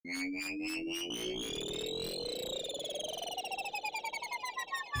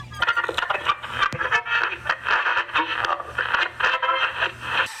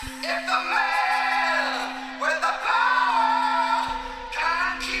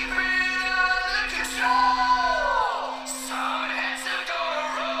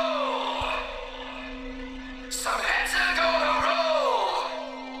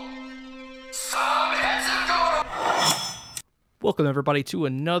Welcome, everybody, to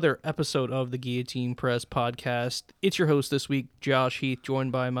another episode of the Guillotine Press podcast. It's your host this week, Josh Heath,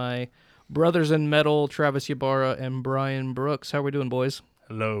 joined by my brothers in metal, Travis Ybarra and Brian Brooks. How are we doing, boys?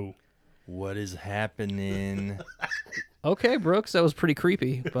 Hello. What is happening? Okay, Brooks, that was pretty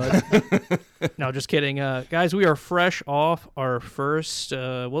creepy, but no, just kidding. Guys, we are fresh off our first,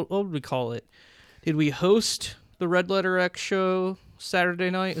 what would we call it? Did we host the Red Letter X show Saturday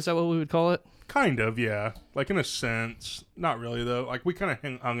night? Is that what we would call it? Kind of, yeah. Like, in a sense. Not really, though. Like, we kind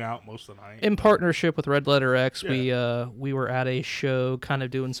of hung out most of the night. In partnership with Red Letter X, we were at a show kind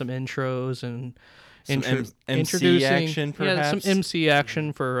of doing some intros and MC action, perhaps? Yeah, some MC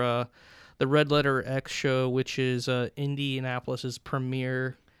action for the Red Letter X show, which is Indianapolis's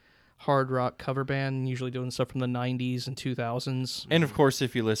premier hard rock cover band, usually doing stuff from the 90s and 2000s. And, of course,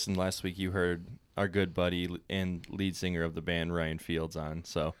 if you listened last week, you heard our good buddy and lead singer of the band, Ryan Fields, on.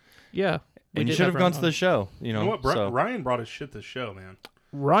 So, yeah. And you should have gone to the show, you know what? Ryan brought his shit to the show, man.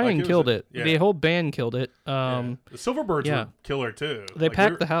 Ryan killed it. Yeah. The whole band killed it. The Silverbirds were killer, too. They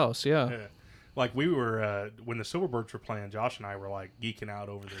packed the house, yeah. Like, we were, when the Silverbirds were playing, Josh and I were, like, geeking out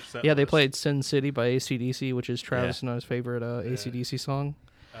over their set list. They played Sin City by AC/DC, which is Travis and I's favorite AC/DC song.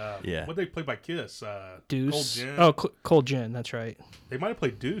 What they play by Kiss? Deuce. Cold Gin. Oh, Cold Gin, that's right. They might have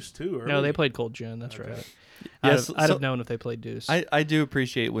played Deuce, too. Early. No, they played Cold Gin, that's right. I'd have known if they played Deuce. I do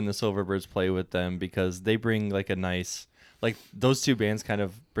appreciate when the Silverbirds play with them because they bring like a nice, like those two bands kind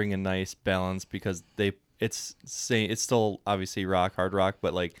of bring a nice balance because it's still obviously hard rock,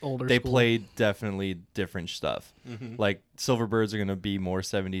 but like older they school. play definitely different stuff. Mm-hmm. Like Silverbirds are going to be more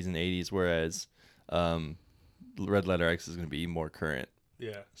 70s and 80s, whereas Red Letter X is going to be more current.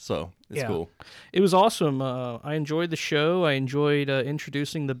 Yeah. So it's cool. It was awesome. I enjoyed the show. I enjoyed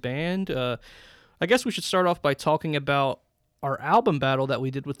introducing the band. I guess we should start off by talking about our album battle that we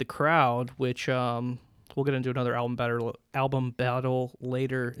did with the crowd, which we'll get into another album battle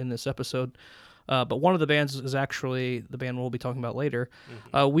later in this episode. But one of the bands is actually the band we'll be talking about later.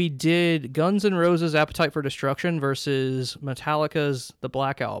 Mm-hmm. We did Guns N' Roses' Appetite for Destruction versus Metallica's The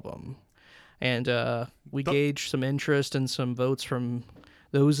Black Album. And we gauged some interest and some votes from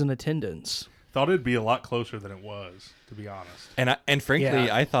those in attendance. Thought it'd be a lot closer than it was, to be honest. And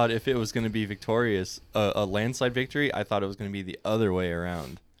frankly, I thought if it was going to be victorious, a landslide victory, I thought it was going to be the other way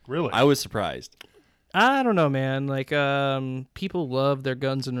around. Really? I was surprised. I don't know, man. Like, people love their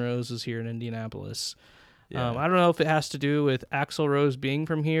Guns N' Roses here in Indianapolis. Yeah. I don't know if it has to do with Axl Rose being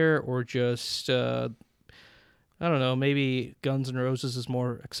from here or just I don't know, maybe Guns N' Roses is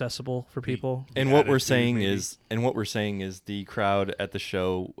more accessible for people. And what we're saying is the crowd at the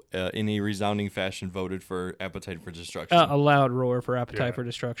show in a resounding fashion voted for Appetite for Destruction. A loud roar for Appetite for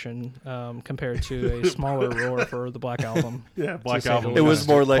Destruction compared to a smaller roar for the Black Album. Yeah, Black Album. It was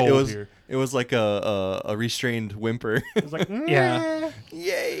more like it was like a restrained whimper. It was like, yeah.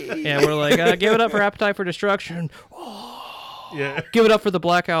 Yay. Yeah, we're like, give it up for Appetite for Destruction. Oh. Yeah. Give it up for the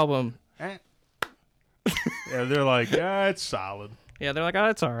Black Album. Yeah, they're like, it's solid. Yeah, they're like,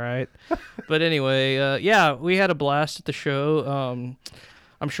 it's all right. But anyway, we had a blast at the show.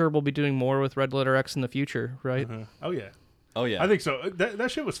 I'm sure we'll be doing more with Red Letter X in the future, right? Oh, yeah. Oh, yeah. I think so.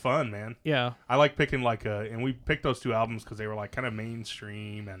 That shit was fun, man. Yeah. I like picking, and we picked those two albums because they were, kind of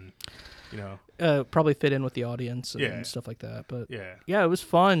mainstream and, probably fit in with the audience and stuff like that. But, yeah, it was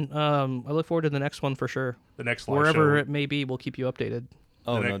fun. I look forward to the next one for sure. The next live Wherever show. it may be, we'll keep you updated.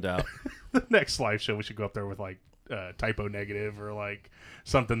 Oh, no doubt. The next live show, we should go up there with Typo Negative or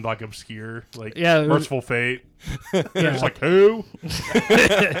something obscure, Merciful Fate. Just who?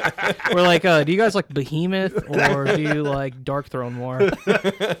 We're like, do you guys like Behemoth or do you like Darkthrone more?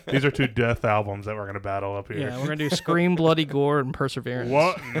 These are two death albums that we're gonna battle up here. Yeah, we're gonna do Scream, Bloody Gore, and Perseverance.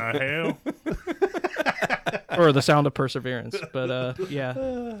 What in the hell? Or The Sound of Perseverance, but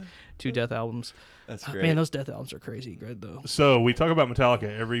two death albums. That's great. Man, those death albums are crazy good, though. So we talk about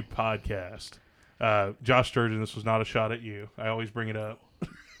Metallica every podcast. Josh Sturgeon, this was not a shot at you. I always bring it up.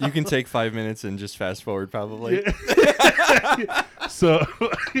 You can take 5 minutes and just fast forward, probably.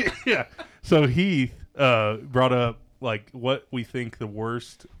 Yeah. So Heath brought up what we think the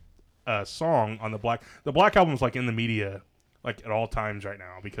worst song on the Black Album's in the media like at all times right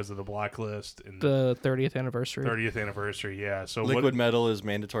now because of the Blacklist and the 30th anniversary. 30th anniversary, yeah. So Liquid Metal is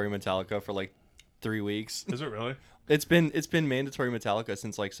mandatory Metallica for like 3 weeks. Is it really? It's been mandatory Metallica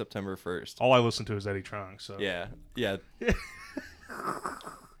since like September 1st. All I listen to is Eddie Trunk. So yeah. Yeah.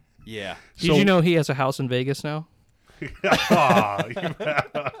 Did you know he has a house in Vegas now? He's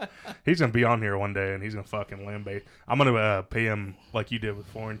gonna be on here one day and he's gonna fucking lambate. I'm gonna pay him like you did with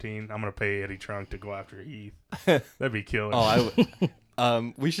Florentine. I'm gonna pay Eddie Trunk to go after Heath. That'd be killer.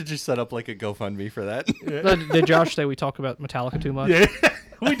 We should just set up like a GoFundMe for that. Yeah. Did Josh say we talk about Metallica too much? Yeah,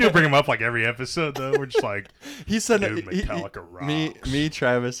 we do bring him up like every episode though. We're just like, he said dude, Metallica rocks. Me,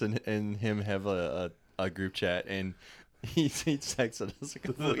 Travis, and him have a group chat, and he texted us a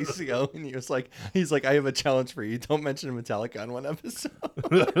couple weeks ago, and he's like, I have a challenge for you. Don't mention Metallica on one episode.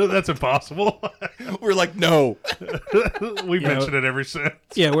 That's impossible. We're like, no. We've mentioned it ever since.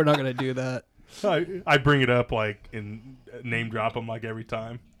 Yeah, we're not gonna do that. I bring it up like and name drop them like every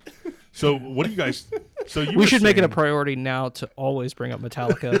time. So what do you guys? So we should make it a priority now to always bring up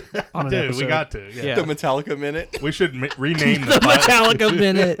Metallica on an episode. We got to. Yeah. The Metallica Minute. We should rename the Metallica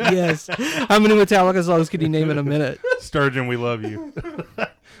Minute. Yes. How many Metallica songs can you name in a minute? Sturgeon, we love you.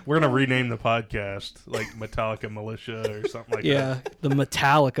 We're gonna rename the podcast like Metallica Militia or something like that. Yeah, the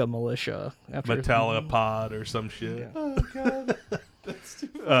Metallica Militia. Metallica Pod or some shit. Yeah. Oh god. That's too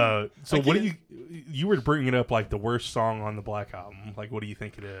so what do you were bringing up like the worst song on the Black Album? Like, what do you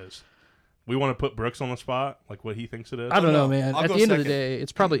think it is? We want to put Brooks on the spot, like what he thinks it is. I don't know, man. I'll At go the end of second. the day,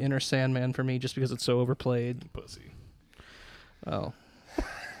 it's probably Inner Sandman for me, just because it's so overplayed. Pussy. Oh,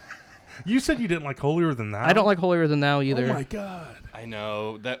 You said you didn't like Holier Than Thou. I don't like Holier Than Thou either. Oh my god. I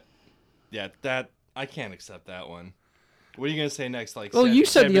know that. Yeah, that I can't accept that one. What are you gonna say next? Like, Well, you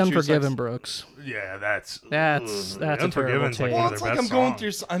said The Sad But True Unforgiven, sucks? Brooks. Yeah, that's That's a terrible Unforgiven's like take. one Well, of it's their like best I'm going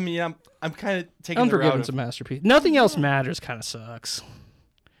songs. through. I mean, I'm kind of taking the route Unforgiven's a of, masterpiece. Nothing Else Matters kind of sucks.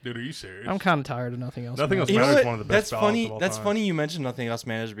 Dude, are you serious? I'm kind of tired of Nothing Else Nothing Else Matters. You know Matters what? one of the best That's ballads funny. of all That's time. funny you mentioned Nothing Else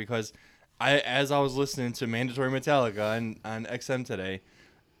Matters because as I was listening to Mandatory Metallica on XM today,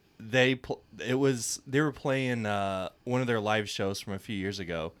 they were playing one of their live shows from a few years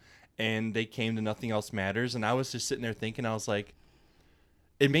ago, and they came to Nothing Else Matters, and I was just sitting there thinking, I was like,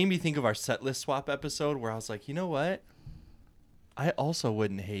 it made me think of our set list swap episode where I was like, you know what? I also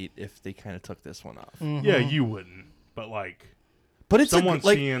wouldn't hate if they kind of took this one off. Mm-hmm. Yeah, you wouldn't, but like. But it's Someone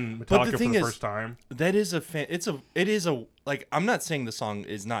like, seeing but Metallica the for thing the is, first time. that is it is a like, I'm not saying the song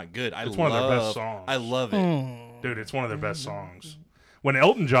is not good. It's one of their best songs. I love it. Dude, it's one of their best songs. When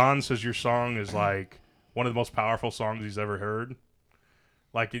Elton John says your song is like one of the most powerful songs he's ever heard.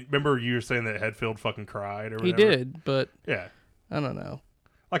 Like, remember you were saying that Hetfield fucking cried or whatever? He did, but Yeah. I don't know.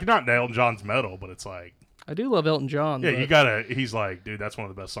 Like, not Elton John's metal, but it's like, I do love Elton John. yeah, but you gotta, he's like, dude, that's one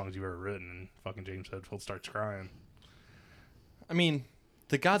of the best songs you've ever written. And fucking James Hetfield starts crying. I mean,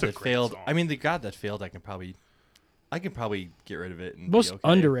 the God It's a that great failed. song. I mean, the God that failed. I can probably get rid of it. And Most be okay.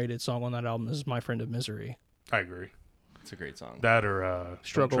 underrated song on that album is My Friend of Misery. I agree. It's a great song. That or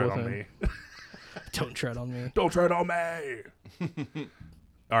Struggle Don't Tread with on Him. Me. Don't Tread on Me. Don't tread on me.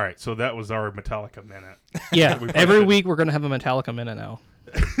 All right, so that was our Metallica minute. Yeah, We every should- week we're going to have a Metallica minute now.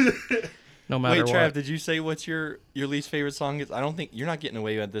 No matter Wait, what. Trav, did you say what's your least favorite song is? I don't think you're not getting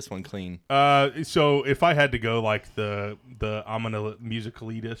away with this one clean. So if I had to go like the I'm gonna music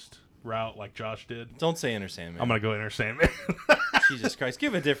elitist route like Josh did, Don't say Inner Sandman. I'm gonna go Inner Sandman. Jesus Christ,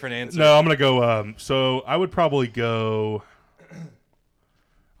 give a different answer. No, I'm gonna go. So I would probably go.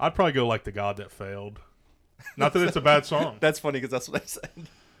 I'd probably go like The God That Failed. Not that it's a bad song. That's funny because that's what I said.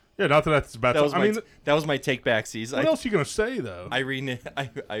 Yeah, not that it's a bad That song. was I my mean, that was my take back, C's. what else are you gonna say though? I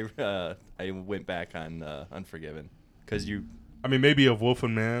went back on Unforgiven because you. I mean, maybe of Wolf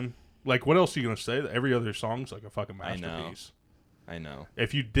and Man. Like, what else are you gonna say? Every other song's like a fucking masterpiece. I know.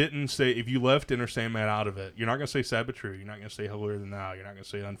 If you left Inner Sandman out of it, you're not gonna say Sad But True. You're not gonna say Holier Than Thou. You're not gonna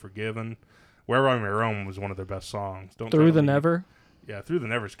say Unforgiven. Wherever I'm Your Own was one of their best songs. Don't Through Tell the Me. Never? Yeah, Through the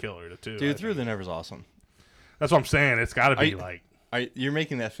Never's killer too. Dude, Through the Never's awesome. That's what I'm saying. It's got to be like You're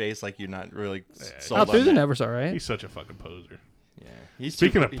making that face like you're not really sold Oh, on Through the that. Never's all right. he's such a fucking poser. Yeah, he's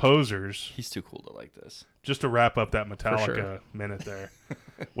Speaking too, of posers, he's too cool to like this. just to wrap up that Metallica sure. minute there,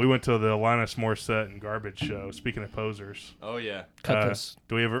 we went to the Alanis Morissette and Garbage show. Speaking of posers, Oh yeah. Cut this.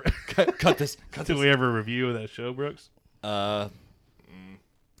 do we ever Cut this. Cut did this. we ever review that show, Brooks? I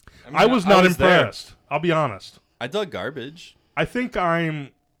I was not there. impressed. I'll be honest. I dug Garbage. I think I'm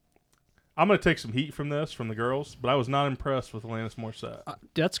going to take some heat from the girls, but I was not impressed with Alanis Morissette.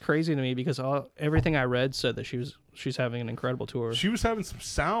 That's crazy to me because everything I read said that she's having an incredible tour. She was having some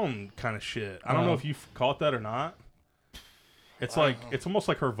sound kind of shit. I don't know if you caught that or not. It's like it's almost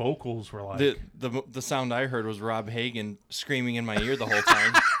like her vocals were like The sound I heard was Rob Hagan screaming in my ear the whole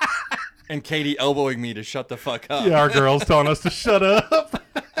time, and Katie elbowing me to shut the fuck up. yeah, our girls telling us to shut up.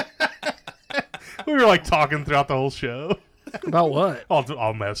 We were like talking throughout the whole show, About what?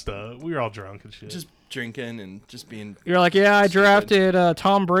 all messed up. We were all drunk and shit. Just drinking and just being. You're like, yeah, I Stupid. drafted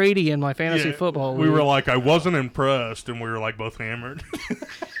Tom Brady in my fantasy Yeah, football We league. were like, I wasn't impressed, and we were like both hammered.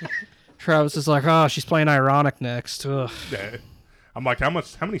 Travis is like, oh, she's playing Ironic next. Ugh. Yeah. I'm like, how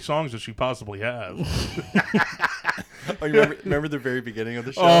many songs does she possibly have? Oh, you remember the very beginning of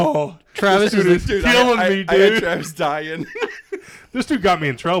the show? Oh, Travis dude, is it's Dude, killing I me, I had dude. Travis dying. This dude got me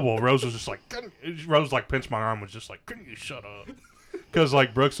in trouble. Rose was just like, Rose like pinched my arm, was just like, couldn't you shut up? Because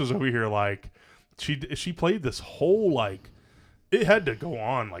like Brooks was over here like, she played this whole like, it had to go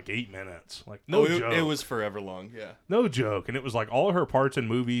on like 8 minutes, like no joke. It was forever long. Yeah. no joke, and it was like all of her parts in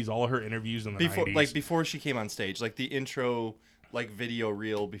movies, all of her interviews in the Before 90s. before she came on stage, like the intro, like video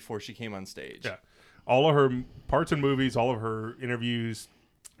reel before she came on stage. Yeah. All of her parts in movies, all of her interviews,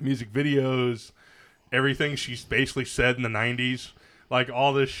 music videos, everything she's basically said in the 90s, like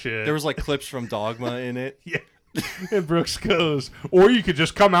all this shit. There was like clips from Dogma in it. yeah. And Brooks goes, or you could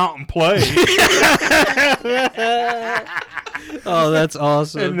just come out and play. Oh, that's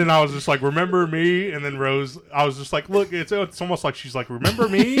awesome. And then I was just like, remember me? And then Rose, I was just like, look, it's almost like she's like, remember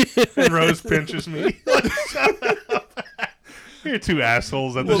me? And Rose pinches me. Like, shut up. You're two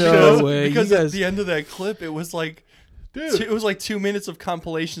assholes at the No show. way. Because You at guys- the end of that clip, it was like. Dude. It was like 2 minutes of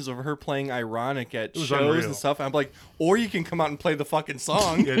compilations of her playing Ironic at was shows unreal. and stuff. I'm like, or you can come out and play the fucking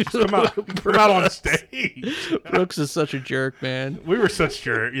song. Yeah, just come out on stage. Brooks is such a jerk, man. We were such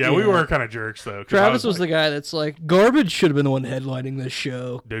jerks. Yeah, we Yeah. were kind of jerks, though. 'cause I Travis was like, the guy that's like, Garbage should have been the one headlining this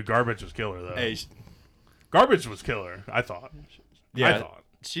show. Dude, Garbage was killer, though. Hey, Garbage was killer, I thought. yeah, I thought.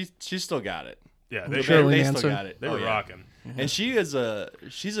 she still got it. Yeah, They, Shirley they Manson. still got it. they Oh, were yeah. rocking. And she's a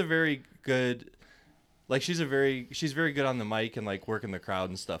very good, like she's very good on the mic and like working the crowd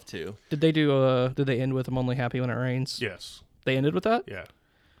and stuff too. Did they end with I'm Only Happy When It Rains? Yes. They ended with that? Yeah.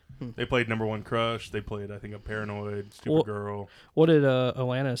 They played Number One Crush. They played, I think, a Paranoid, Well- Supergirl. What did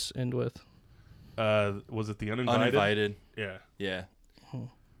Alanis end with? Was it The Uninvited? Uninvited. Yeah. Yeah. All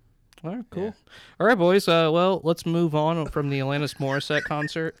right, cool. Yeah. All right, boys. Well, let's move on from the Alanis Morissette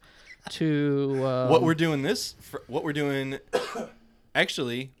concert to What we're doing.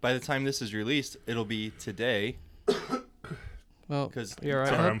 Actually, by the time this is released, it'll be today. Well, 'cause- you all right?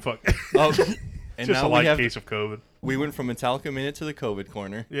 Sorry, Hub? I'm fucking. Oh, and Just now a light we have. case of COVID. We went from Metallica Minute to the COVID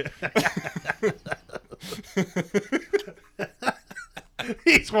Corner. Yeah.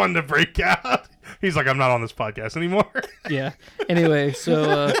 He's wanting to break out. He's like, I'm not on this podcast anymore. Yeah. Anyway,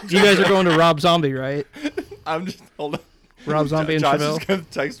 so you guys are going to Rob Zombie, right? I'm just hold on. Rob Zombie and Josh Chevelle. is gonna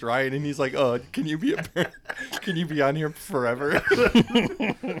text Ryan, and he's like, "Oh, can you be on here forever?"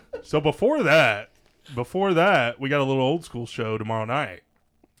 So before that, we got a little old school show tomorrow night.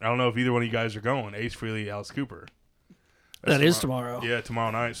 I don't know if either one of you guys are going. Ace Frehley, Alice Cooper. That's That is tomorrow. Yeah,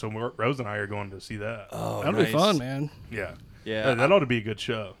 tomorrow night. So Rose and I are going to see that. Oh, That'll be fun, man. Yeah. Yeah, That ought to be a good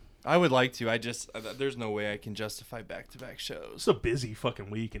show. I would like to. I just there's no way I can justify back-to-back shows. It's a busy fucking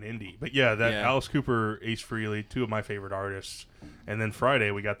week in Indy. But yeah, that Yeah. Alice Cooper, Ace Frehley, two of my favorite artists. And then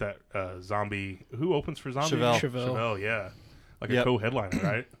Friday we got that Zombie. Who opens for Zombie? Chevelle. Chevelle, yeah. Like a Yep. co-headliner,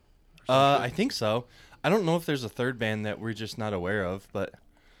 right? I think so. I don't know if there's a third band that we're just not aware of, but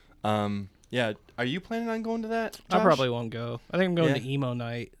yeah. Are you planning on going to that? I Josh? probably won't go. I think I'm going Yeah. to emo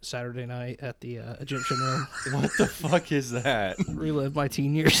night Saturday night at the Egyptian Room. What the fuck is that? Relive my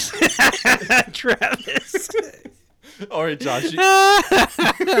teen years. Travis. All right, Josh.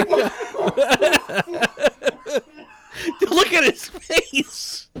 Look at his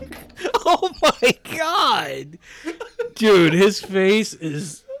face. Oh my god. Dude, his face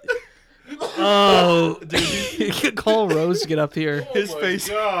is. Oh, dude. Call Rose to get up here. His face.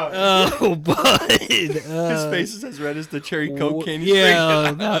 Oh, bud. His face is as red as the cherry coke can.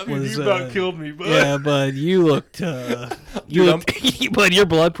 Yeah, that Dude, was. you about killed me, bud. Yeah, bud, you looked. You Dude, looked. Bud, your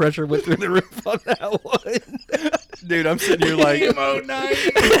blood pressure went through the roof on that one. Dude, I'm sitting here like, Emo night.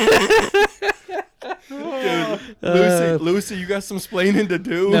 Lucy, you got some splaining to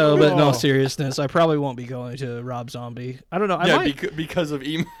do. No, but in all Oh. seriousness, I probably won't be going to Rob Zombie. I don't know. I yeah, might. because of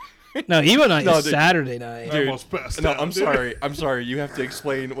emo. No, emo night No, is dude. Saturday night. I almost passed No, out, I'm dude. sorry. I'm sorry. You have to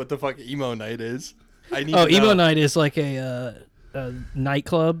explain what the fuck emo night is. I need. Oh, to emo know. night is like a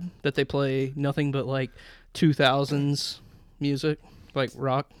nightclub that they play nothing but like 2000s music, like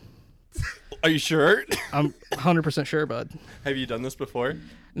rock. Are you sure? I'm 100% sure, bud. Have you done this before?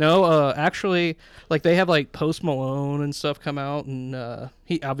 No, actually, like they have like Post Malone and stuff come out, and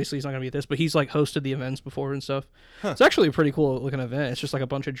he obviously he's not gonna be at this, but he's like hosted the events before and stuff. It's actually a pretty cool looking event. It's just like a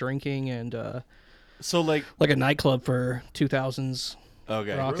bunch of drinking and So like a nightclub for 2000s.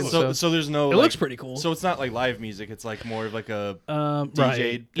 okay, rock and so stuff. there's no. It like, looks pretty cool. So it's not like live music. It's like more of like a Right.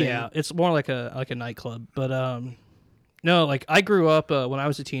 thing? Yeah, it's more like a nightclub. But no, like I grew up when I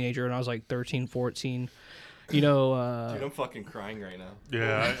was a teenager and I was like 13, 14. You know, Dude, I'm fucking crying right now.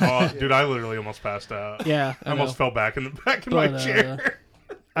 Yeah, dude, I literally almost passed out. yeah, I almost fell back in my But, chair.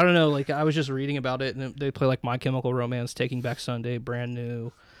 I don't know. Like I was just reading about it, and they play like My Chemical Romance, Taking Back Sunday, brand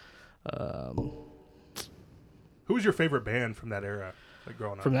new. Who was your favorite band from that era, like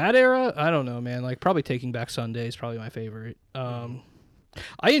growing up? From that era, I don't know, man. Like probably Taking Back Sunday is probably my favorite.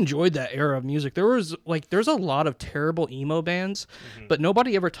 I enjoyed that era of music. There's a lot of terrible emo bands, but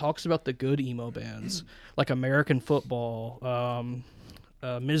nobody ever talks about the good emo bands, like American Football,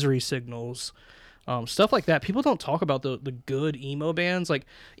 Misery Signals, stuff like that. People don't talk about the good emo bands. Like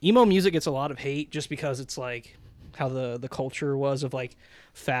emo music gets a lot of hate just because it's like how the culture was of like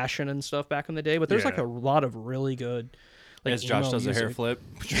fashion and stuff back in the day. But there's like Yeah. a lot of really good. Like As Josh emo does a hair music. flip.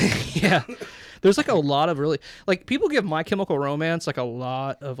 Yeah, there's like a lot of really like people give My Chemical Romance like a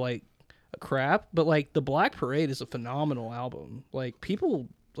lot of like crap, but like the Black Parade is a phenomenal album. Like people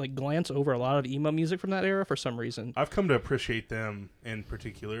like glance over a lot of emo music from that era for some reason. I've come to appreciate them in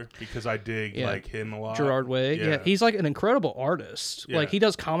particular because I dig Yeah. like him a lot. Gerard Way, yeah, he's like an incredible artist. Yeah. Like he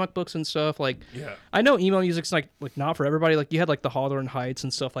does comic books and stuff. Like Yeah. I know emo music's like not for everybody. Like you had like the Hawthorne Heights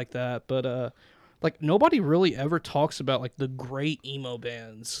and stuff like that, but like nobody really ever talks about like the great emo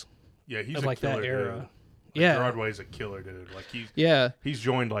bands Yeah, he's of a like killer that dude. era. Like, Yeah, Gerard Way's a killer dude. Like yeah. he's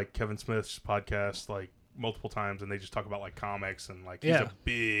joined like Kevin Smith's podcast like multiple times, and they just talk about like comics and like Yeah.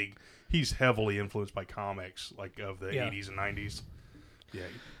 he's heavily influenced by comics like of the Yeah. 80s and 90s. Yeah,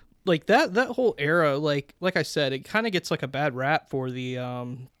 Like that whole era, like I said, it kind of gets like a bad rap for the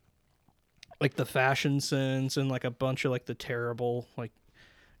like the fashion sense and like a bunch of like the terrible like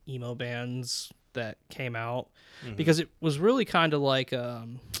emo bands that came out because it was really kind of like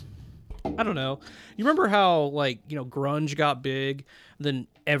I don't know. You remember how like, you know, grunge got big, then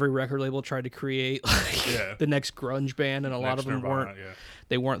every record label tried to create like Yeah. the next grunge band, and a lot Next of them Nirvana, weren't yeah.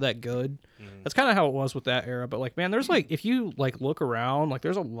 they weren't that good. That's kind of how it was with that era. But like, man, there's like if you like look around, like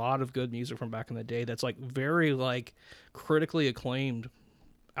there's a lot of good music from back in the day that's like very like critically acclaimed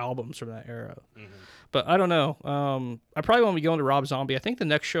albums from that era. But I don't know. I probably won't be going to Rob Zombie. I think the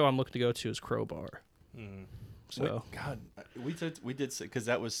next show I'm looking to go to is Crowbar. So God, we did because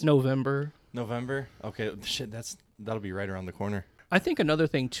that was November. November. Okay, shit, that'll be right around the corner. I think another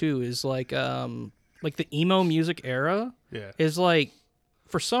thing too is like the emo music era Yeah. is like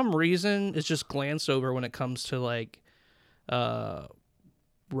for some reason it's just glanced over when it comes to like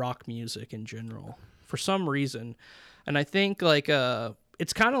rock music in general for some reason. And I think like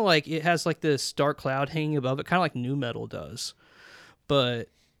it's kind of like it has like this dark cloud hanging above it, kind of like nu metal does. But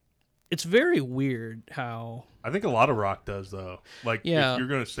it's very weird how I think a lot of rock does though. Like Yeah. if you're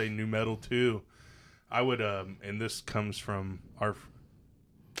gonna say new metal too, I would and this comes from our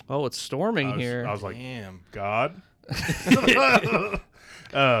it's storming here. I was like, Damn. God.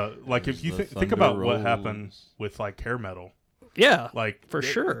 Like if you the think about thunder what rolls. happened with like hair metal, Yeah, like for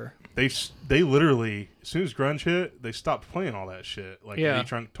sure. they literally as soon as grunge hit, they stopped playing all that shit. Like Yeah. Eddie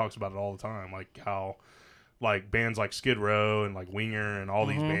Trunk talks about it all the time, like how like bands like Skid Row and like Winger and all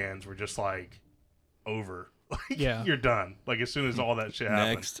these bands were just like over. Like Yeah. you're done. Like as soon as all that shit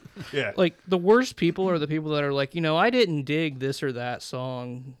happened. Next. Yeah. Like the worst people are the people that are like, you know, I didn't dig this or that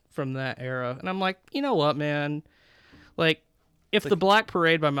song from that era. And I'm like, you know what, man? Like if the Black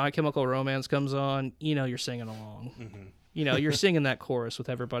Parade by My Chemical Romance comes on, you know, you're singing along. You know, you're singing that chorus with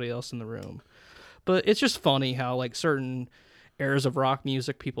everybody else in the room. But it's just funny how like certain eras of rock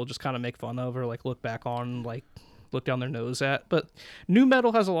music people just kind of make fun of or like look back on, like look down their nose at. But nu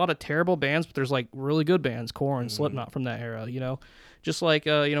metal has a lot of terrible bands, but there's like really good bands, Korn, Slipknot from that era, you know, just like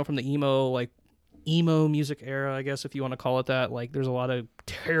you know, from the emo music era, I guess if you want to call it that. Like there's a lot of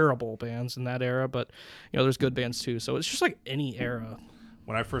terrible bands in that era, but you know, there's good bands too. So it's just like any era.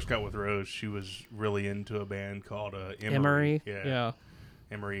 When I first got with Rose, she was really into a band called Emery, Yeah. yeah.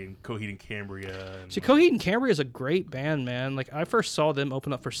 Emery and Coheed and Cambria. And, See, Coheed and Cambria is a great band, man. Like I first saw them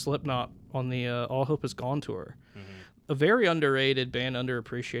open up for Slipknot on the All Hope Is Gone tour. A very underrated band,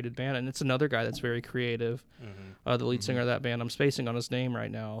 underappreciated band, and it's another guy that's very creative. The lead singer of that band, I'm spacing on his name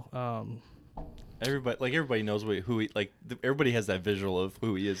right now. Everybody knows who he like. Everybody has that visual of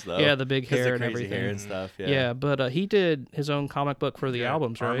who he is, though. Yeah, the big 'Cause hair the and crazy everything. hair and stuff. Yeah. Yeah, but he did his own comic book for the yeah,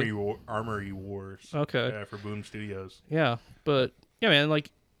 albums, right? Armory Wars. Okay. Yeah, for Boom Studios. Yeah, but yeah, man, like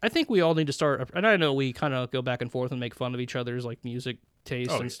I think we all need to start. And I know we kind of go back and forth and make fun of each other's like music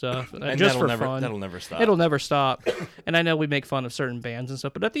tastes and stuff, And just for never, fun. that'll never stop. It'll never stop. And I know we make fun of certain bands and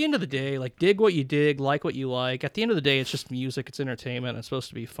stuff, but at the end of the day, like dig what you dig, like what you like. At the end of the day, it's just music. It's entertainment. It's supposed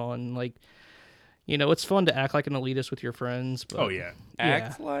to be fun. Like, you know, it's fun to act like an elitist with your friends. But, Oh yeah,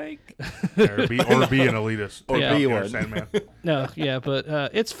 Act like or be an elitist, Or Yeah. be You one. understand, man? No, yeah, but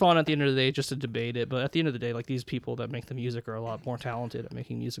it's fun at the end of the day just to debate it. But at the end of the day, like these people that make the music are a lot more talented at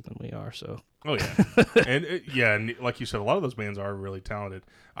making music than we are. So Oh yeah, and like you said, a lot of those bands are really talented.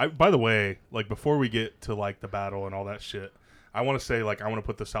 By the way, like before we get to like the battle and all that shit, I want to say like I want to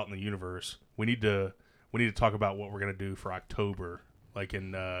put this out in the universe. We need to talk about what we're gonna do for October, like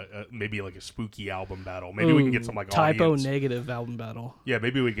in maybe like a spooky album battle. Maybe we can get some like typo audience. negative album battle. Yeah,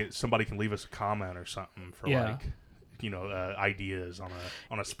 maybe we get somebody can leave us a comment or something for Yeah. like ideas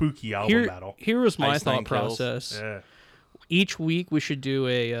on a spooky album battle. Here was my Ice Nine thought Kills. process. Yeah. Each week we should do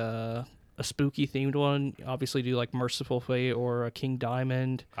a spooky themed one. Obviously, do like Merciful Fate or a King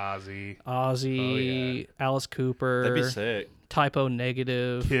Diamond, Ozzy, Ozzy, Alice Cooper, that'd be sick. typo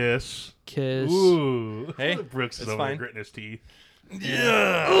negative, Kiss. Kiss. Ooh. Hey, Brooks is it's over fine. gritting his teeth.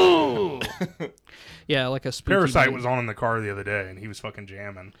 Yeah, like a spooky. Parasite band. was on in the car the other day, and he was fucking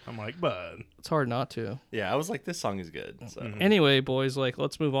jamming. I'm like, bud. It's hard not to. Yeah, I was like, this song is good. So Anyway, boys, like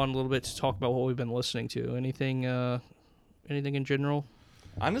let's move on a little bit to talk about what we've been listening to. Anything in general?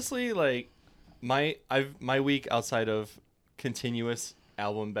 honestly, like my week outside of continuous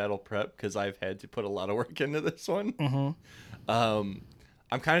album battle prep, because I've had to put a lot of work into this one.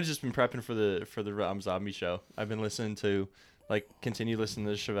 I'm kind of just been prepping for the Zombie show. I've been listening to continue listening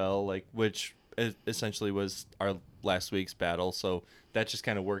to Chevelle, which essentially was our last week's battle. So that just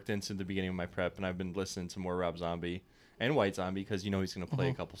kind of worked into the beginning of my prep, and I've been listening to more Rob Zombie and White Zombie because he's going to play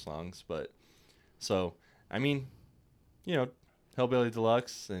a couple songs. But so I mean, Hellbilly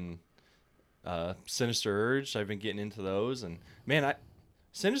Deluxe and Sinister Urge. I've been getting into those, and man,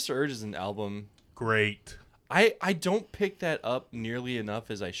 Sinister Urge is an album. Great. I don't pick that up nearly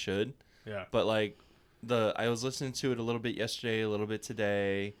enough as I should. Yeah. But I was listening to it a little bit yesterday, a little bit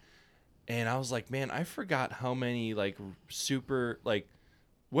today, and I was like, man, I forgot how many super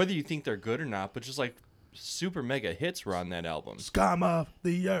whether you think they're good or not, but just super mega hits were on that album. Scum of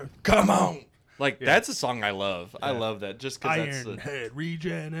the earth. Come on. That's a song I love. I love that just because that's Ironhead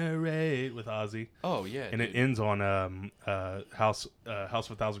Regenerate with Ozzy. Oh yeah. And it ends on House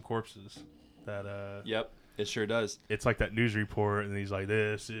of a Thousand Corpses. That Yep, it sure does. it's like that news report, and he's like,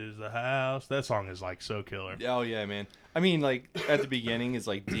 "This is the house." That song is so killer. Oh yeah, man. I mean, at the beginning is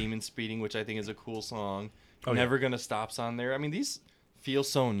Demon Speeding, which I think is a cool song. Oh, yeah. Never Gonna Stop's on there. I mean, these feel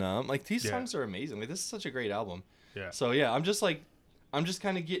so numb. These Yeah. songs are amazing. This is such a great album. Yeah. So yeah, I'm just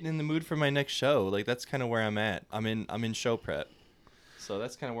kind of getting in the mood for my next show. That's kind of where I'm at. I'm in show prep. So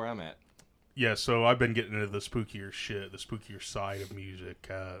that's kind of where I'm at. Yeah, so I've been getting into the spookier shit, the spookier side of music.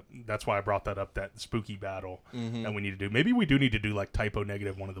 That's why I brought that up, that spooky battle that we need to do. Maybe we do need to do Typo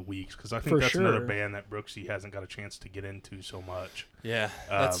Negative one of the weeks, because I think For that's another sure. band that Brooksy hasn't got a chance to get into so much. Yeah,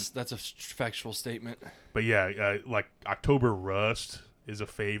 that's a factual statement. But yeah, October Rust is a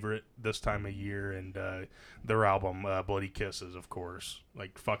favorite this time of year, and their album Bloody Kisses, of course,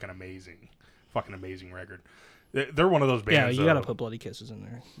 fucking amazing record. They're one of those bands. Yeah, you got to put Bloody Kisses in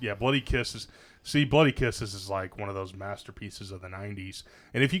there. Yeah, Bloody Kisses. See, Bloody Kisses is one of those masterpieces of the 90s.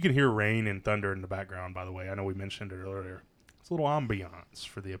 And if you can hear rain and thunder in the background, by the way, I know we mentioned it earlier, it's a little ambiance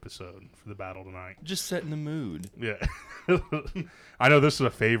for the episode, for the battle tonight. Just setting the mood. Yeah. I know this is a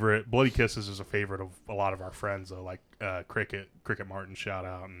favorite. Bloody Kisses is a favorite of a lot of our friends, though, Cricket Martin, shout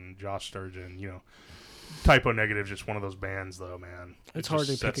out, and Josh Sturgeon, Typo Negative, just one of those bands, though, man. It's It hard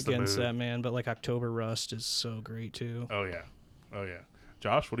just to pick sets the against mood. that, man. But October Rust is so great too. Oh, yeah.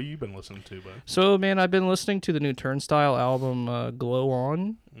 Josh, what have you been listening to, bud? So, man, I've been listening to the new Turnstile album, Glow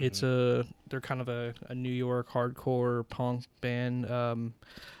On. It's they're kind of a New York hardcore punk band,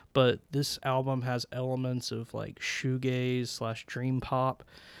 but this album has elements of shoegaze / dream pop.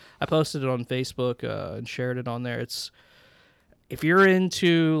 I posted it on Facebook and shared it on there. If you're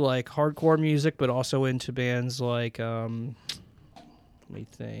into hardcore music, but also into bands let me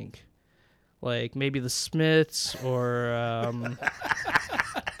think, maybe the Smiths or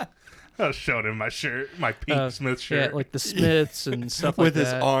I was showing him my shirt, my Pete Smith shirt. yeah, the Smiths and stuff With like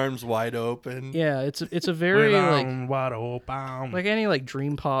his that. arms wide open. Yeah, it's a very wide open. any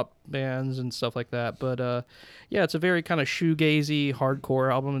dream pop bands and stuff like that. But yeah, it's a very kind of shoegazy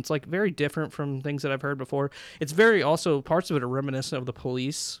hardcore album. It's very different from things that I've heard before. It's very also parts of it are reminiscent of the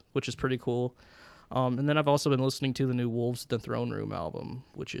Police, which is pretty cool. And then I've also been listening to the new Wolves in the Throne Room album,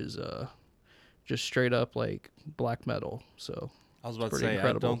 which is just straight up black metal. So I was about to pretty say,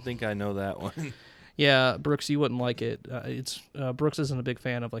 incredible. I don't think I know that one. Yeah, Brooks, you wouldn't like it. Brooks isn't a big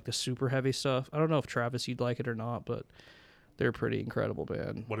fan of like the super heavy stuff. I don't know if Travis you'd like it or not, but they're pretty incredible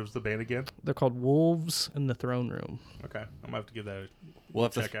band. What was the band again? They're called Wolves in the Throne Room. Okay, I'm gonna have to give that. We'll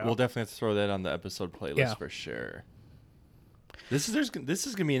check out. We'll definitely have to throw that on the episode playlist Yeah. for sure. This is gonna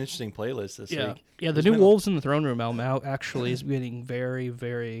be an interesting playlist this week. Yeah. The There's new been Wolves in the Throne Room album out actually is getting very,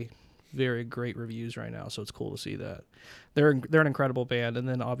 very, very great reviews right now. So it's cool to see that. They're an incredible band, and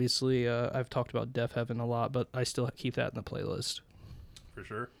then obviously I've talked about Deaf Heaven a lot, but I still keep that in the playlist. For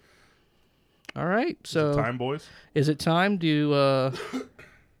sure. All right, so Time, boys. is it time to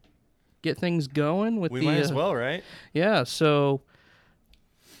get things going with We the? might as well, right? Yeah. So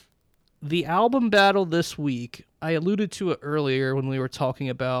the album battle this week, I alluded to it earlier when we were talking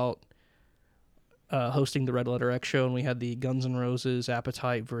about hosting the Red Letter X show, and we had the Guns N' Roses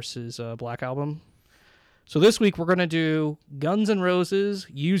Appetite versus Black Album. So this week we're going to do Guns N' Roses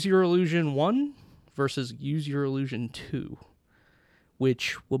Use Your Illusion 1 versus Use Your Illusion 2,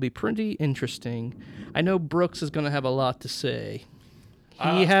 which will be pretty interesting. I know Brooks is going to have a lot to say.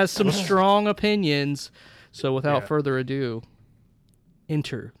 He has some strong opinions, so without further ado,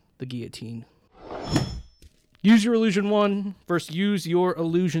 enter the guillotine. Use Your Illusion 1 versus Use Your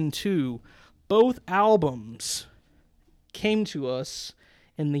Illusion 2. Both albums came to us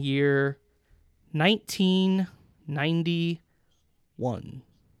in the year 1991.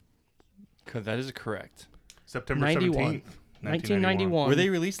 That is correct. September 91. 17th, 1991. Were they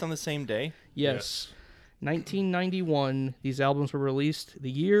released on the same day? Yes. 1991. These albums were released the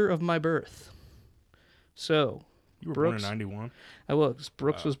year of my birth. So, You were Brooks- born in 91. I was.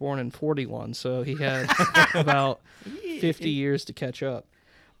 Brooks was born in 41, so he had about 50 years to catch up.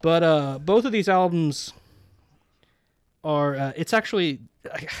 But both of these albums are, it's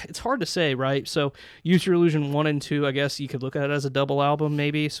hard to say, right? So Use Your Illusion 1 and 2, I guess you could look at it as a double album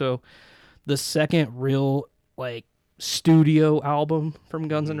maybe. So the second real, like, studio album from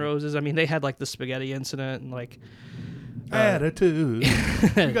Guns N' Roses, I mean, they had, like, the Spaghetti Incident and, like... Attitude.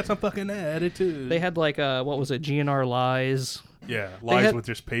 You got some fucking attitude. They had, like, what was it, GNR Lies... Yeah, Lies had- with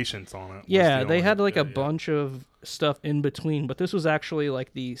Just Patience on it. was Yeah, the they only- had like yeah, a yeah. bunch of stuff in between, but this was actually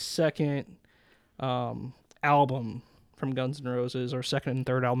like the second album from Guns N' Roses, or second and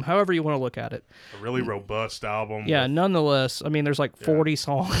third album, however you want to look at it. A really robust album. Yeah, with nonetheless, I mean, there's like 40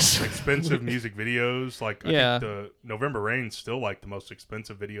 songs. expensive music videos. Like, Yeah. I think the November Rain's still like the most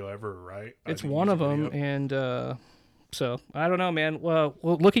expensive video ever, right? It's think one of music them, video. and so I don't know, man. Well,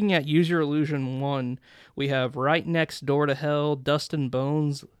 looking at Use Your Illusion 1, we have Right Next Door to Hell, Dust and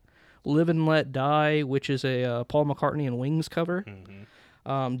Bones, Live and Let Die, which is a Paul McCartney and Wings cover.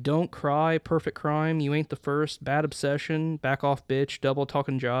 Don't Cry, Perfect Crime, You Ain't the First, Bad Obsession, Back Off Bitch, Double Talk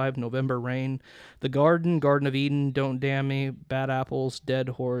and Jive, November Rain, The Garden, Garden of Eden, Don't Damn Me, Bad Apples, Dead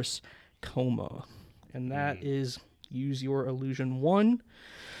Horse, Coma. And that is Use Your Illusion 1.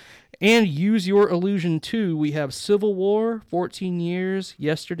 And Use Your Illusion 2, we have Civil War, 14 Years,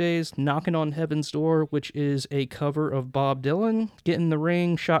 Yesterday's Knocking on Heaven's Door, which is a cover of Bob Dylan, Get in the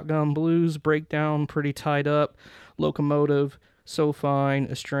Ring, Shotgun Blues, Breakdown, Pretty Tied Up, Locomotive, So Fine,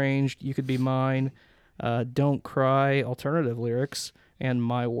 Estranged, You Could Be Mine, Don't Cry, alternative lyrics, and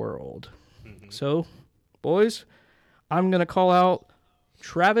My World. So, boys, I'm going to call out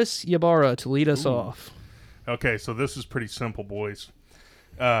Travis Ybarra to lead us off. Okay, so this is pretty simple, boys.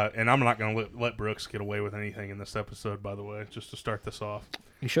 And I'm not going to let Brooks get away with anything in this episode, by the way, just to start this off.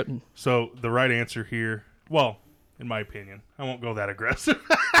 You shouldn't. So the right answer here, well, in my opinion, I won't go that aggressive.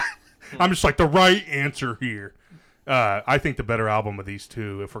 I'm just like, the right answer here. I think the better album of these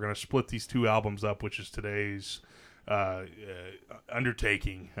two, if we're going to split these two albums up, which is today's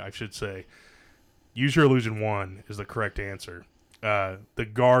undertaking, I should say, Use Your Illusion 1 is the correct answer. The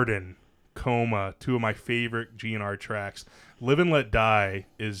Garden, Coma, two of my favorite GNR tracks. Live and Let Die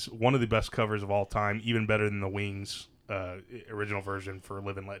is one of the best covers of all time, even better than the Wings original version for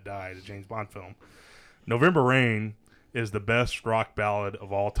Live and Let Die, the James Bond film. November Rain is the best rock ballad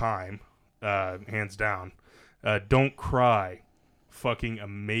of all time, hands down. Don't Cry, fucking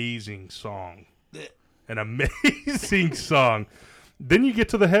amazing song. An amazing song. Then you get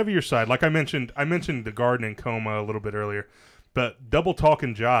to the heavier side. Like I mentioned The Garden and Coma a little bit earlier, but Double Talk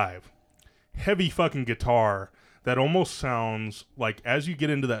and Jive, heavy fucking guitar that almost sounds like, as you get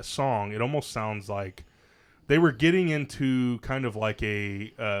into that song, it almost sounds like they were getting into kind of like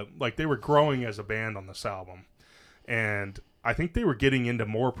like they were growing as a band on this album. And I think they were getting into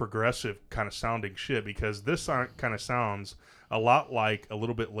more progressive kind of sounding shit, because this kind of sounds a lot like a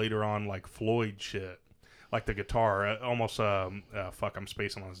little bit later on like Floyd shit. like the guitar, almost fuck, I'm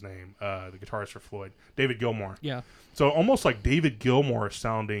spacing on his name. The guitarist for Floyd, David Gilmour. Yeah. So almost like David Gilmour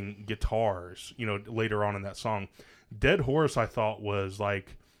sounding guitars, later on in that song. Dead Horse, I thought was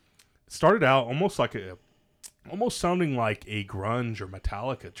like, started out almost sounding like a grunge or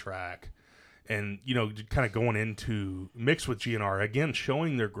Metallica track. And, kind of going into mixed with GNR, again,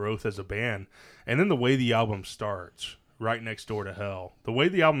 showing their growth as a band. And then the way the album starts, Right Next Door to Hell. The way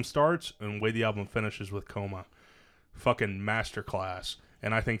the album starts and the way the album finishes with Coma. Fucking masterclass.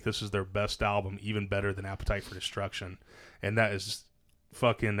 And I think this is their best album, even better than Appetite for Destruction. And that is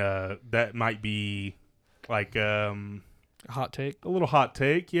fucking, that might be like A hot take. a little hot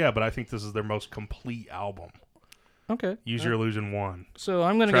take. Yeah, but I think this is their most complete album. Okay. Use Your Illusion 1. So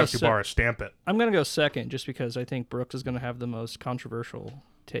I'm gonna Travis go. Ibarra, stamp it. I'm gonna go second, just because I think Brooks is gonna have the most controversial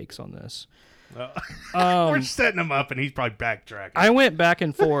takes on this. We're setting him up, and he's probably backtracking. I went back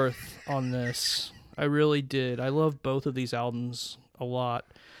and forth on this. I really did. I love both of these albums a lot.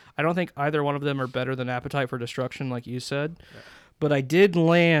 I don't think either one of them are better than Appetite for Destruction, like you said. Yeah. But I did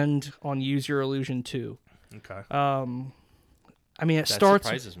land on Use Your Illusion 2. Okay. I mean, it That starts.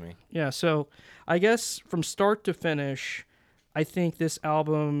 surprises me. Yeah, so I guess from start to finish, I think this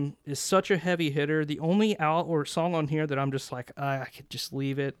album is such a heavy hitter. The only song on here that I'm just like, I could just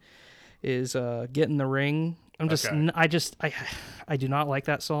leave it is Get in the Ring. I'm just, Okay. I do not like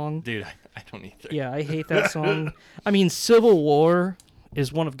that song. Dude, I don't either. Yeah, I hate that song. I mean, Civil War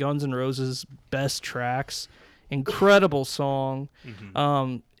is one of Guns N' Roses' best tracks. Incredible song.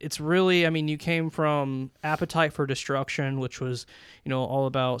 Mm-hmm. It's really, I mean, you came from Appetite for Destruction, which was, all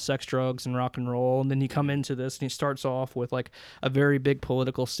about sex, drugs, and rock and roll. And then you come into this and it starts off with like a very big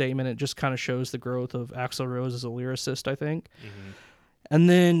political statement. It just kind of shows the growth of Axl Rose as a lyricist, I think. Mm-hmm. And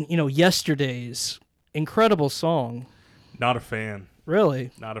then, Yesterday's, incredible song. Not a fan.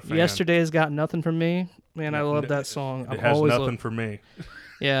 Really? Not a fan. Yesterday's Got Nothing From Me. Man, I love that song. It has nothing for me.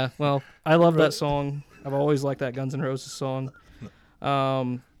 Yeah, well, I love that song. I've always liked that Guns N' Roses song.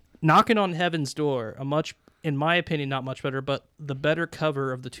 Knocking on Heaven's Door, in my opinion, not much better, but the better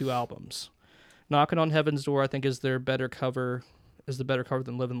cover of the two albums. Knocking on Heaven's Door, I think, is the better cover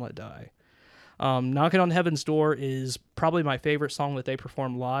than Live and Let Die. Knocking on Heaven's Door is probably my favorite song that they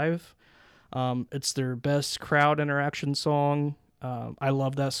perform live. It's their best crowd interaction song. I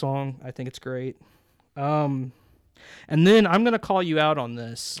love that song. I think it's great. And then I'm going to call you out on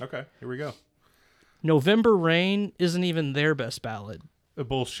this. Okay, here we go. November Rain isn't even their best ballad.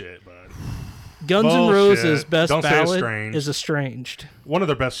 Bullshit, bud. Guns N' Roses' best Don't say ballad Estranged. is Estranged. One of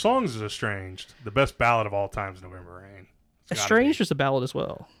their best songs is Estranged. The best ballad of all time is November Rain. Estranged is a ballad as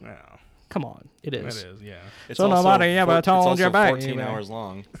well. Yeah. Come on, it is. It is, yeah. It's So also nobody ever told you about 14 it. hours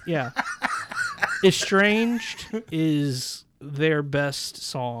long. Yeah. Estranged is their best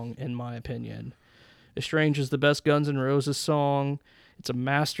song, in my opinion. Estranged is the best Guns N' Roses song. It's a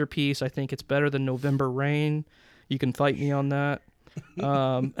masterpiece. I think it's better than November Rain. You can fight me on that.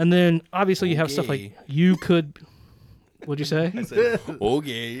 And then, obviously, you have stuff like You Could... What'd you say? I said,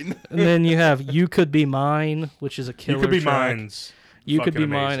 okay. And then you have You Could Be Mine, which is a killer You Could Be track. Mine's You Could Be fucking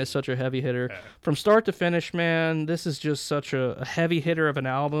Mine amazing. is such a heavy hitter. Yeah. From start to finish, man, this is just such a heavy hitter of an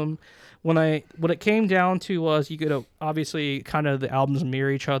album. What it came down to was you could obviously kind of the albums mirror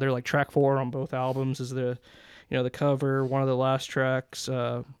each other. Like track 4 on both albums is the cover. One of the last tracks,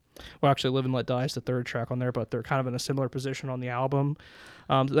 well, actually, Live and Let Die is the third track on there, but they're kind of in a similar position on the album.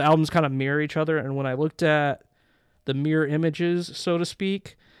 The albums kind of mirror each other, and when I looked at the mirror images, so to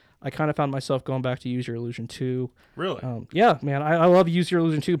speak, I kind of found myself going back to Use Your Illusion 2. Really? Yeah, man, I love Use Your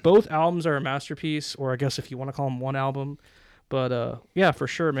Illusion 2. Both albums are a masterpiece, or I guess if you want to call them one album. But yeah, for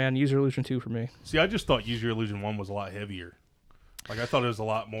sure, man, Use Your Illusion 2 for me. See, I just thought Use Your Illusion 1 was a lot heavier. Like, I thought it was a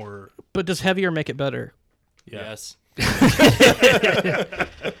lot more... But does heavier make it better? Yeah. Yes.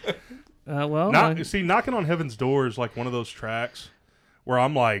 Knocking on Heaven's Door is like one of those tracks where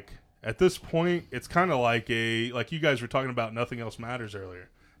I'm like, at this point, it's kind of like like you guys were talking about Nothing Else Matters earlier.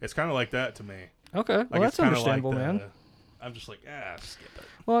 It's kind of like that to me. Okay, well, Like, that's it's kinda understandable, like man. I'm just like, skip it.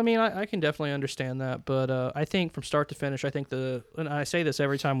 Well, I mean, I can definitely understand that, but I think from start to finish, I think and I say this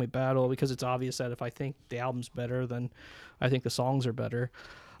every time we battle because it's obvious that if I think the album's better, then I think the songs are better.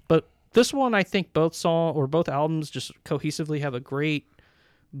 But this one, I think both albums just cohesively have a great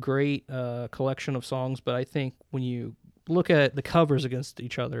collection of songs. But I think when you look at the covers against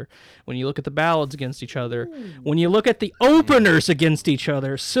each other, when you look at the ballads against each other, when you look at the openers against each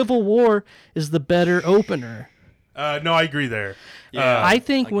other, Civil War is the better opener. No, I agree there. Yeah. I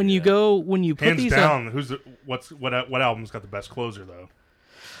think when you put Hands these down, what album's got the best closer though?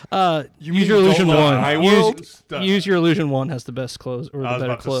 You Use mean Your Illusion Don't one. Lie World? Stop. Use Your Illusion one has the best close or the I was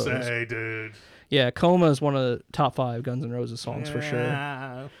better about close. to say, dude. Yeah, Coma is one of the top 5 Guns N' Roses songs for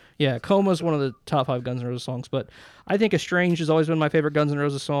sure. Yeah, Coma is one of the top 5 Guns N' Roses songs, but I think Estranged has always been my favorite Guns N'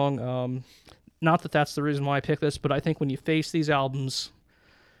 Roses song. Not that that's the reason why I picked this, but I think when you face these albums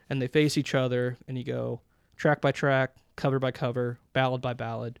and they face each other and you go track by track, cover by cover, ballad by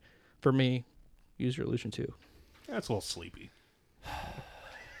ballad, for me, Use Your Illusion 2. That's a little sleepy.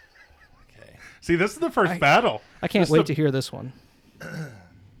 Okay. See, this is the first battle. I can't This is wait the- to hear this one.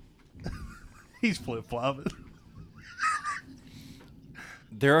 He's flip-flopping.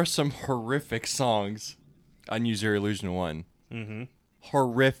 There are some horrific songs on Use Your Illusion 1. Mm-hmm.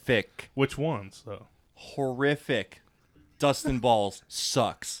 Horrific. Which ones, though? Horrific. Dust and Balls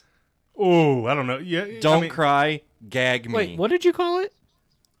sucks. Oh, I don't know. Yeah, Don't Cry, Gag Me. Wait, what did you call it?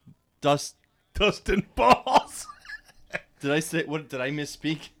 Dust. Dust and Balls. Did I say what? Did I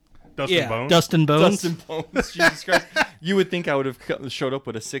misspeak? Dust and Bones. Dust and Bones. Dust and Bones. Jesus Christ. You would think I would have showed up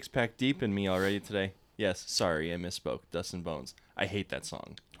with a 6-pack deep in me already today. Yes, sorry, I misspoke. Dust and Bones. I hate that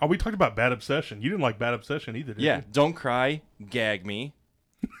song. Oh, we talked about Bad Obsession. You didn't like Bad Obsession either, did Yeah, you? Don't Cry, Gag Me.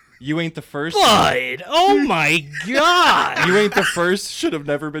 You Ain't the First. Blood! Oh my god! You Ain't the First should have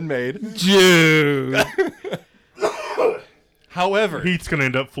never been made. Dude! However, Heat's gonna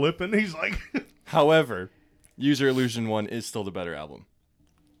end up flipping. He's like, Use Your Illusion 1 is still the better album.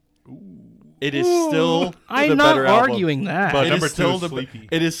 It is still I'm the not better album. arguing that. But It number is 2 still is the Sleepy.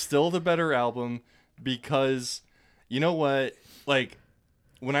 it is still the better album because you know what? Like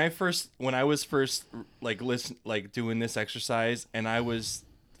when I was first doing this exercise and I was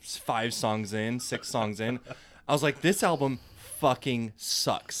 6 songs in, I was like, this album fucking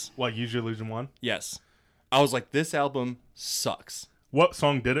sucks. What? Use Your Illusion 1. Yes. I was like, this album sucks. What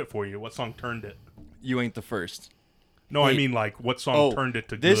song did it for you? What song turned it? You Ain't the First. No, I Wait. mean like what song turned it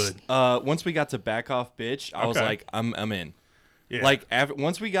to this, good? Once we got to Back Off Bitch, I was Okay. like, I'm in. Yeah. Like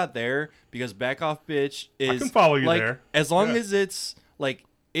once we got there, because Back Off Bitch is can follow you like, there. as long Yeah. as it's like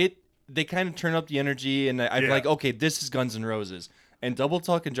they kind of turn up the energy, and I'm Yeah. like, okay, this is Guns N' Roses. And Double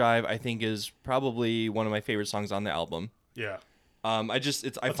Talk and Jive, I think, is probably one of my favorite songs on the album. Yeah. I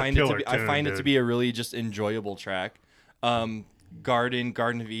a find it to killer be I tune, find it to dude. be a really just enjoyable track.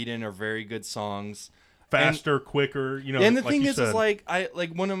 Garden of Eden are very good songs. Faster, quicker, you know. And the like thing you is said. like I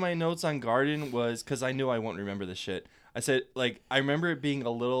like one of my notes on Garden was because I knew I won't remember this shit. I said like I remember it being a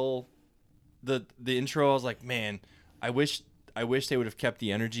little the intro. I was like, man, I wish they would have kept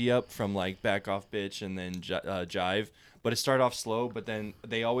the energy up from like Back Off Bitch and then Jive. But it started off slow, but then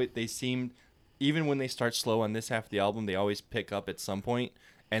they seemed even when they start slow on this half of the album, they always pick up at some point,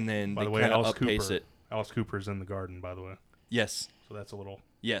 and then by they the way, kind of Alice uppace Cooper. it. Alice Cooper's in the garden, by the way. Yes. So that's a little.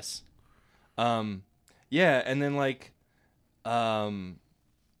 Yes. Yeah, and then like Look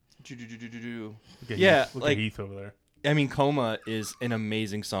at Yeah, Heath, look like- at Heath over there. I mean, Coma is an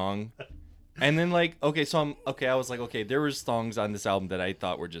amazing song. And then like, okay, so I was like, okay, there was songs on this album that I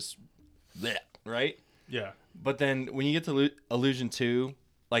thought were just bleh, right? Yeah. But then when you get to Illusion 2,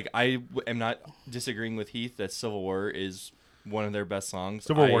 like am not disagreeing with Heath that Civil War is one of their best songs.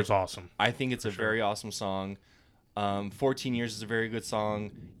 Civil War's awesome. I think it's a very awesome song. 14 Years is a very good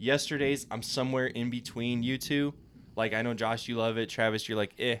song. Yesterday's, I'm somewhere in between you two. Like, I know, Josh, you love it. Travis, you're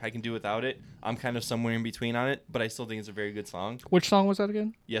like, I can do without it. I'm kind of somewhere in between on it, but I still think it's a very good song. Which song was that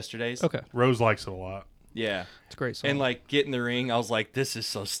again? Yesterday's. Okay, Rose likes it a lot. Yeah. it's a great song. And, like, Get in the Ring, I was like, this is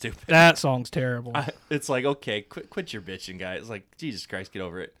so stupid. that song's terrible. It's like, okay, quit your bitching, guys. Like, Jesus Christ, get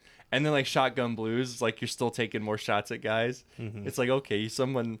over it. And then, like, Shotgun Blues, it's like you're still taking more shots at guys. Mm-hmm. It's like, okay,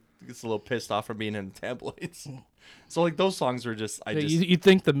 someone gets a little pissed off from being in the tabloids. So, like, those songs were just, You'd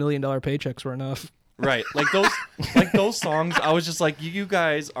think the $1 Million Paychecks were enough. right. Like, those songs, I was just like, you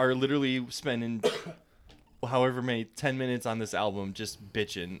guys are literally spending however many 10 minutes on this album just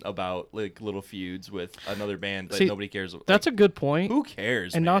bitching about, like, little feuds with another band that See, nobody cares. Like, That's a good point. who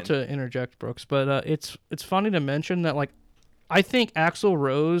cares, And man? not to interject, Brooks, but it's funny to mention that, like, I think Axl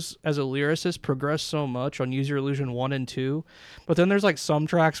Rose as a lyricist progressed so much on Use Your Illusion 1 and 2, but then there's like some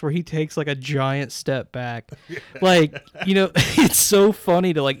tracks where he takes like a giant step back. Like, you know, it's so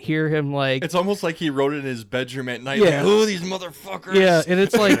funny to like hear him like It's almost like he wrote it in his bedroom at night. Yeah. Like, oh, these motherfuckers. yeah, and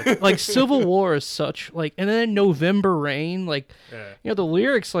it's like Civil War is such like, and then November Rain, like, Yeah. you know, the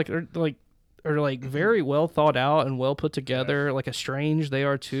lyrics are very well thought out and well put together. Like Estranged, they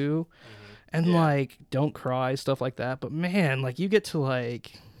are too. And like Don't Cry, stuff like that. But man, like you get to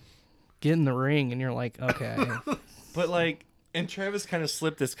like get in the ring and you're like, okay. But like, and Travis kind of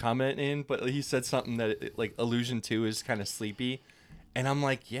slipped this comment in, but he said something that like Illusion 2 is kind of sleepy. And I'm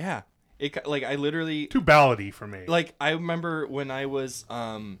like, yeah, Like I literally Too ballady for me. like I remember when I was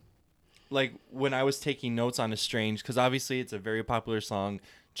taking notes on Estranged, because obviously it's a very popular song.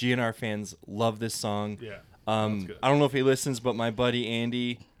 GNR fans love this song. Yeah. That's good. I don't know if he listens, but my buddy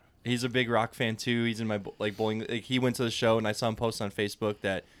Andy, he's a big rock fan too. He's in my bowling. Like, he went to the show, and I saw him post on Facebook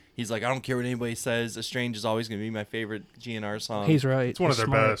that he's like, I don't care what anybody says. Estranged is always going to be my favorite GNR song. He's right. It's one of their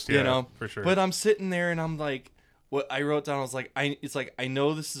Smart. best, yeah, you know, for sure. But I'm sitting there and I'm like, what I wrote down was like, I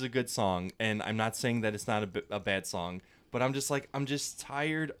know this is a good song, and I'm not saying that it's not a bad song, but I'm just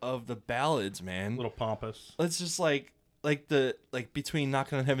tired of the ballads, man. a little pompous. Let's just like between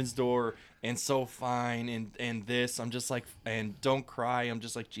Knocking on Heaven's Door and So Fine and this, I'm just like, and Don't Cry, I'm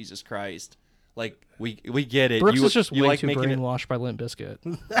just like, Jesus Christ. Like, we get it. Brooks is just you way like too making it. brainwashed by Limp Bizkit.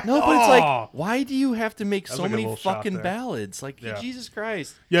 No, but it's like, Oh. why do you have to make That was so a good many little shot fucking there. ballads? Like, Yeah. Jesus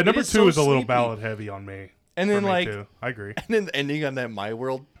Christ. Yeah, It number is 2 so is a little sleepy. ballad heavy on me. And For then me, like, too. I agree. and then the ending on that My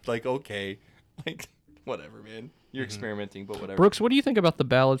World, like, okay, like, whatever, man. You're experimenting, but whatever. Brooks, what do you think about the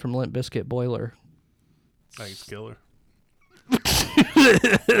ballad from Limp Bizkit, Boiler? I think it's killer.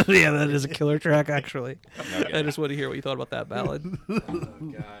 Yeah, that is a killer track, actually. I just want to hear what you thought about that ballad. Oh,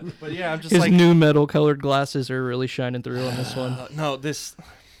 God. But yeah, I'm just His like, new metal colored glasses are really shining through on this one. no, this,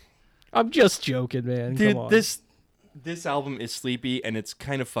 I'm just joking, man. dude, Come on. this album is sleepy and it's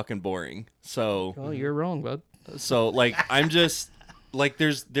kind of fucking boring. So, Oh, you're wrong, bud. like, I'm just like,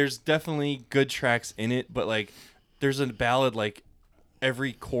 there's definitely good tracks in it, but like, there's a ballad like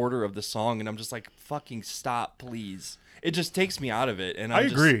every quarter of the song, and I'm just like, fucking stop, please. It just takes me out of it, and I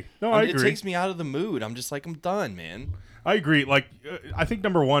agree. No, I It agree. takes me out of the mood. I'm just like, I'm done, man. I agree. Like, I think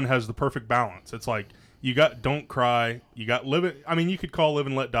number 1 has the perfect balance. It's like, you got Don't Cry, you got Live It. I mean, you could call Live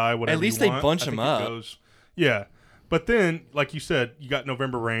and Let Die whatever. At least you they want. bunch I them think it up. goes- yeah, but then, like you said, you got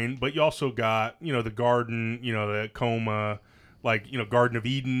November Rain, but you also got, you know, the Garden, you know, the Coma, like, you know, Garden of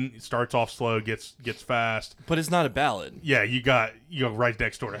Eden. It starts off slow, gets fast. But it's not a ballad. Yeah, you got Right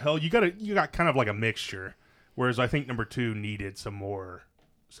Next Door to Hell. You got kind of like a mixture. Whereas I think number 2 needed some more.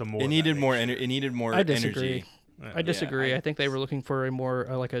 It needed more energy. It needed more I disagree. energy. I disagree. I- I think they were looking for a more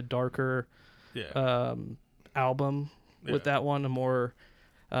like a darker Yeah. album Yeah. with that one, a more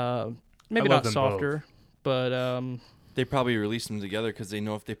maybe love not them softer, but They probably released them together because they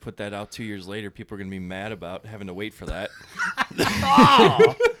know if they put that out 2 years later, people are going to be mad about having to wait for that.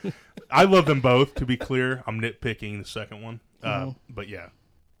 I love them both. To be clear, I'm nitpicking the second one. But yeah,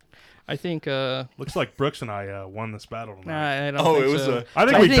 I think looks like Brooks and I won this battle tonight. I don't Oh, think it was so. a- I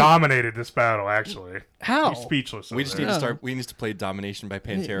think I we think- dominated this battle. Actually, How? He's speechless. We over just there. need to Yeah. start. We need to play "Domination" by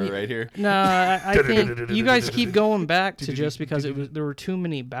Pantera right here. No, I think you guys keep going back to just because there were too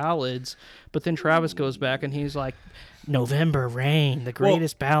many ballads, but then Travis goes back and he's like, "November Rain, the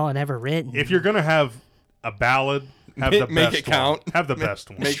greatest ballad ever written." If you're gonna have a ballad, have the Make best it count. one. Have the best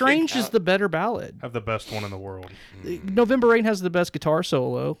one. make it Strange is count. the better ballad. Have the best one in the world. November Rain has the best guitar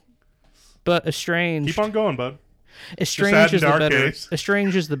solo, but Estranged, Keep on going, bud. Estranged adding is to the our better. case.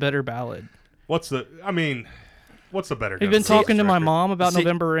 Estranged is the better ballad. What's the better? Have you been Guns N' talking to my record? mom about See,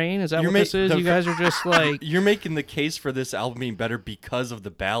 November Rain? Is that you're what this ma- is? the- You guys are just like. You're making the case for this album being better because of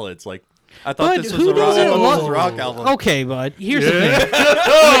the ballads. Like, I thought Bud, this was who a rock, doesn't I thought this was love- a rock album. Okay, bud. Here's the thing.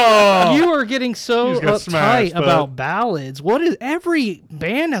 Oh! You are getting so You just got uptight smashed, bud. about ballads. What is every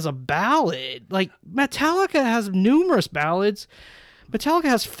band has a ballad? Like Metallica has numerous ballads. Metallica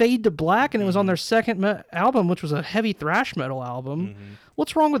has Fade to Black, and it was on their second album, which was a heavy thrash metal album. Mm-hmm.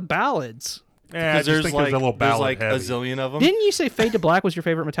 What's wrong with ballads? Yeah, I Because just think there's a little there's ballad like a heavy. zillion of them. Didn't you say Fade to Black was your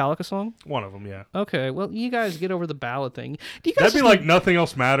favorite Metallica song? One of them, yeah. Okay, well, you guys get over the ballad thing. Do you guys That'd be just like need- Nothing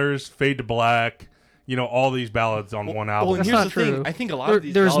Else Matters, Fade to Black. You know, all these ballads on one album. Well, and That's here's not the true. thing. I think a lot of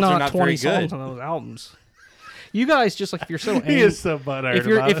these there's ballads not are not 20 very songs good. on those albums. You guys just like if you're so he angry, is so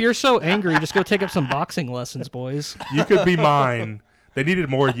butthurt if you're so angry, just go take up some boxing lessons, boys. You Could Be Mine. They needed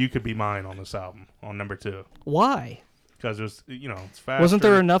more You Could Be Mine on this album, on number 2. Why? Because it was, it's faster. Wasn't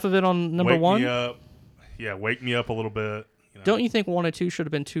there enough of it on number Wake one? Me Up. Yeah, Wake Me Up a little bit. Don't you think 1 and 2 should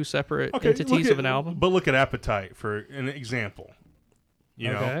have been two separate Okay, entities look of an at- album? But look at Appetite for an example.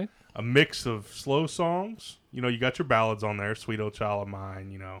 You know, Okay. a mix of slow songs. You got your ballads on there, Sweet Old Child of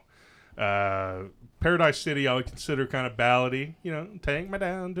Mine, Paradise City I would consider kind of ballady, Take me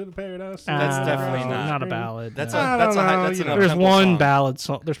down to the Paradise City. That's definitely not a ballad. That's no. a I that's don't a high, know, that's an There's up-tempo one song. ballad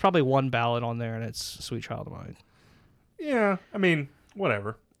song. There's probably one ballad on there, and it's "Sweet Child of Mine." Yeah, I mean,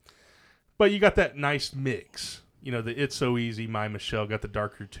 whatever. But you got that nice mix. The It's So Easy, My Michelle, got the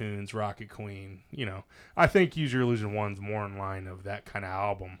darker tunes, Rocket Queen. I think Use Your Illusion 1's more in line of that kind of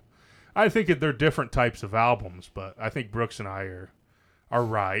album. I think they're different types of albums, but I think Brooks and I are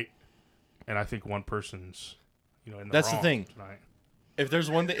right. And I think one person's, in the That's the wrong thing. tonight. if there's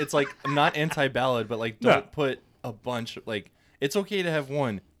one thing, it's like I'm not anti-ballad, but like don't put a bunch. Like it's okay to have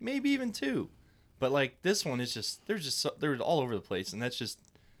one, maybe even two, but like this one is just they're all over the place, and that's just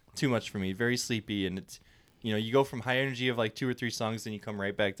too much for me. Very sleepy, and it's you go from high energy of like 2 or 3 songs, then you come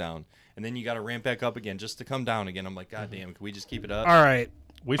right back down, and then you got to ramp back up again just to come down again. I'm like, God damn, can we just keep it up? All right.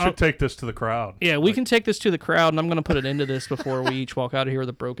 We should take this to the crowd. Yeah, we can take this to the crowd, and I'm going to put an end to this before we each walk out of here with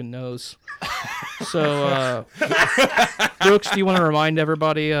a broken nose. So, Brooks, do you want to remind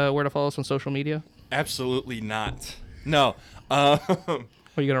everybody where to follow us on social media? Absolutely not. No. Are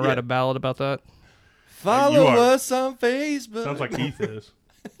you going to write a ballad about that? Follow us on Facebook. Sounds like Keith is.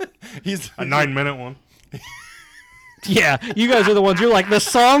 He's a 9-minute one. Yeah, you guys are the ones. You're like, the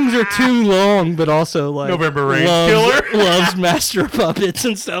songs are too long, but also like November Rain Killer loves Master of Puppets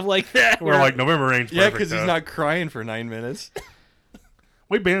and stuff like that. We're like November Rain's perfect. Yeah, because he's not crying for 9 minutes.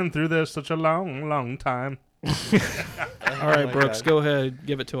 We've been through this such a long, long time. All right, Brooks, go ahead,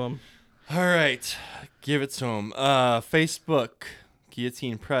 give it to him. All right, give it to him. Facebook,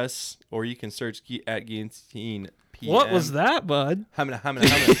 Guillotine Press, or you can search at Guillotine PM. What was that, bud?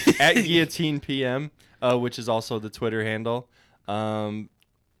 At Guillotine PM. Which is also the Twitter handle. Instagram,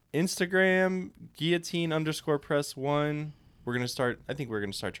 guillotine_press1. I think we're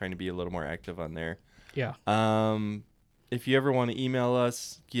gonna start trying to be a little more active on there. Yeah. If you ever want to email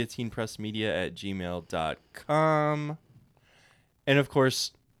us, guillotinepressmedia@gmail.com. And of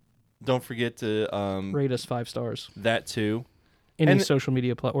course, don't forget to rate us 5 stars. That too. Any social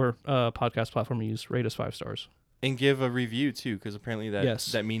media or podcast platform you use, rate us 5 stars. And give a review too, because apparently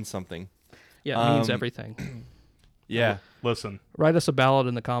that means something. Yeah, it means everything. Yeah. Listen. Write us a ballad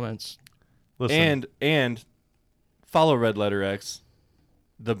in the comments. Listen. And follow Red Letter X,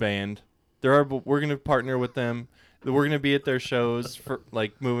 the band. We're going to partner with them. We're going to be at their shows for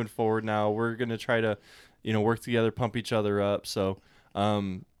like moving forward now. We're going to try to, work together, pump each other up. So,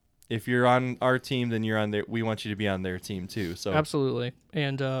 if you're on our team, then you're on there. We want you to be on their team too. So absolutely.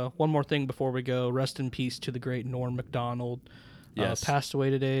 And one more thing before we go: rest in peace to the great Norm Macdonald. Yes. Passed away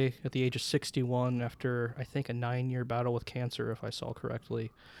today at the age of 61 after, I think, a 9-year battle with cancer, if I saw correctly.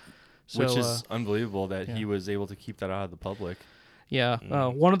 So, which is unbelievable that he was able to keep that out of the public. Yeah.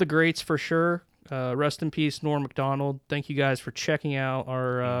 One of the greats for sure. Rest in peace, Norm Macdonald. Thank you guys for checking out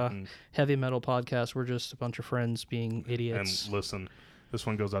our heavy metal podcast. We're just a bunch of friends being idiots. And listen, this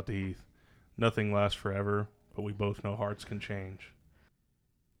one goes out to Heath. Nothing lasts forever, but we both know hearts can change.